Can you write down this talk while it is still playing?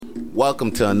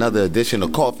Welcome to another edition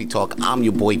of Coffee Talk. I'm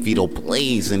your boy Vito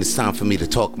Blaze, and it's time for me to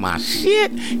talk my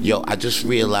shit. Yo, I just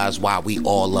realized why we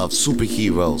all love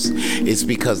superheroes. It's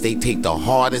because they take the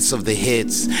hardest of the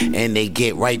hits and they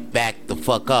get right back the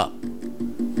fuck up.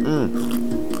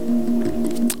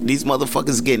 These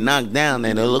motherfuckers get knocked down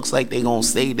and it looks like they gonna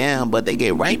stay down, but they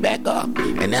get right back up.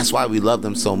 And that's why we love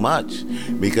them so much,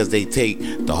 because they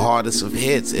take the hardest of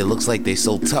hits. It looks like they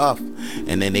so tough,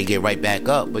 and then they get right back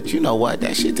up. But you know what?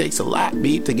 That shit takes a lot,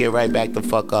 B, to get right back the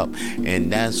fuck up.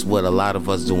 And that's what a lot of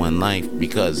us do in life,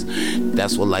 because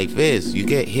that's what life is. You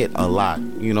get hit a lot.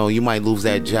 You know, you might lose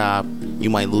that job,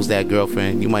 you might lose that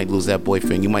girlfriend, you might lose that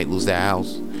boyfriend, you might lose that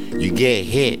house. You get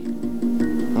hit.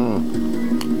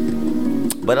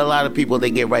 But a lot of people, they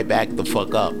get right back the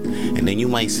fuck up. And then you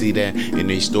might see that in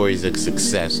their stories of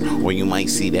success, or you might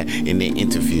see that in their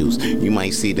interviews. You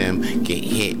might see them get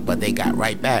hit, but they got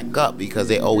right back up because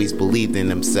they always believed in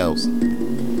themselves.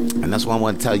 And that's why I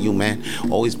want to tell you, man,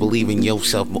 always believe in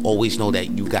yourself. Always know that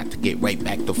you got to get right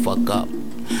back the fuck up.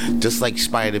 Just like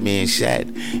Spider-Man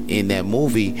said in that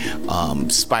movie,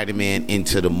 Spider-Man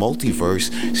Into the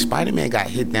Multiverse, Spider-Man got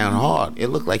hit down hard. It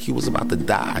looked like he was about to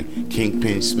die.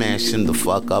 Kingpin smashed him the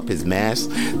fuck up, his mask,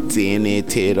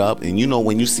 teared up. And you know,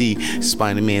 when you see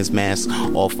Spider-Man's mask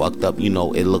all fucked up, you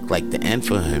know, it looked like the end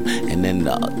for him. And then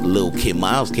the little kid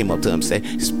Miles came up to him and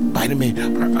said,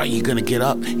 "Spider-Man, are you gonna get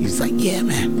up?" He's like, "Yeah,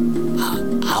 man,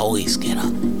 I always get up."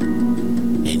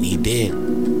 And he did.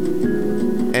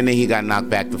 And then he got knocked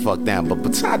back the fuck down. But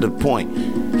beside the point,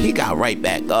 he got right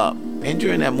back up. And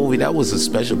during that movie, that was a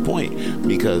special point,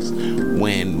 because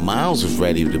when Miles was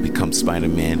ready to become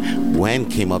Spider-Man, Gwen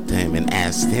came up to him and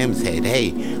asked him, said,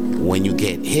 "Hey, when you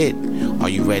get hit, are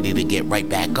you ready to get right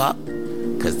back up?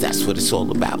 Because that's what it's all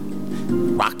about."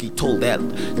 Rocky told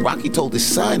his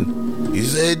son, he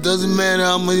said, "It doesn't matter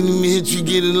how many hits you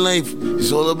get in life.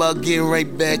 It's all about getting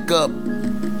right back up.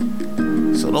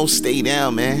 So don't stay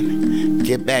down, man.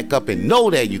 Get back up and know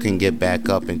that you can get back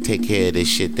up and take care of this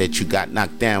shit that you got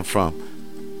knocked down from."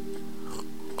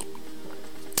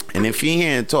 And if you're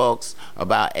hearing talks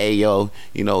about, hey, yo,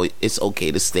 you know, it's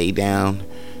okay to stay down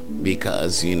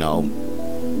because, you know,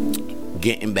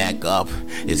 getting back up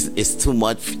is too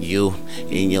much for you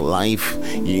in your life,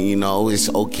 you know, it's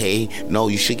okay. No,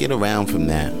 you should get around from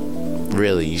that.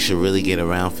 Really, you should really get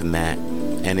around from that.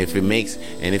 And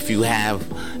if you have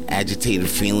agitated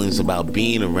feelings about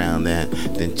being around that,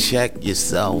 then check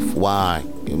yourself. Why?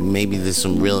 Maybe there's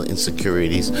some real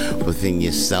insecurities within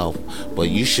yourself, but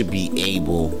you should be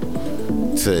able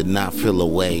to not feel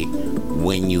away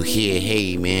when you hear,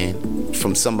 hey, man,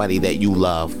 from somebody that you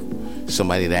love,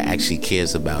 somebody that actually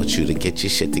cares about you, to get your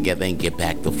shit together and get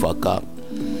back the fuck up.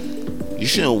 You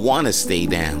shouldn't want to stay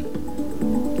down.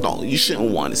 No, you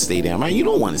shouldn't want to stay down, right? You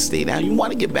don't want to stay down. You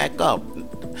want to get back up.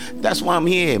 That's why I'm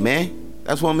here, man.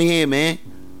 That's why I'm here, man.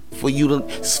 For you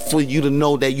to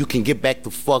know that you can get back the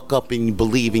fuck up and you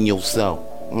believe in yourself.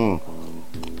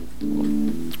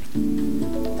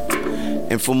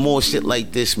 And for more shit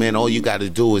like this, man, all you gotta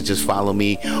do is just follow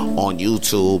me on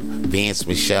YouTube, Vance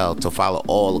Michelle, to follow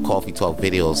all the Coffee Talk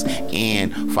videos,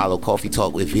 and follow Coffee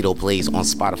Talk with Vito Blaze on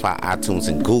Spotify, iTunes,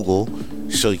 and Google,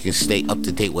 so you can stay up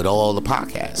to date with all the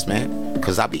podcasts, man.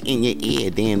 Because I'll be in your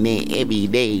ear damn near every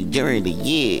day during the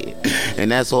year.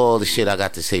 And that's all the shit I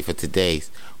got to say for today's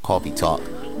Coffee Talk.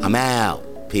 I'm out.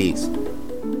 Peace.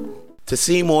 To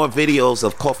see more videos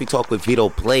of Coffee Talk with Vito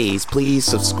Blaze, please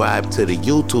subscribe to the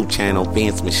YouTube channel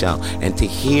Vance Michelle. And to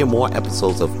hear more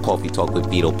episodes of Coffee Talk with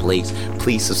Vito Blaze,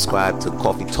 please subscribe to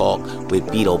Coffee Talk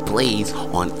with Vito Blaze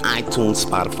on iTunes,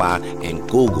 Spotify, and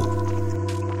Google.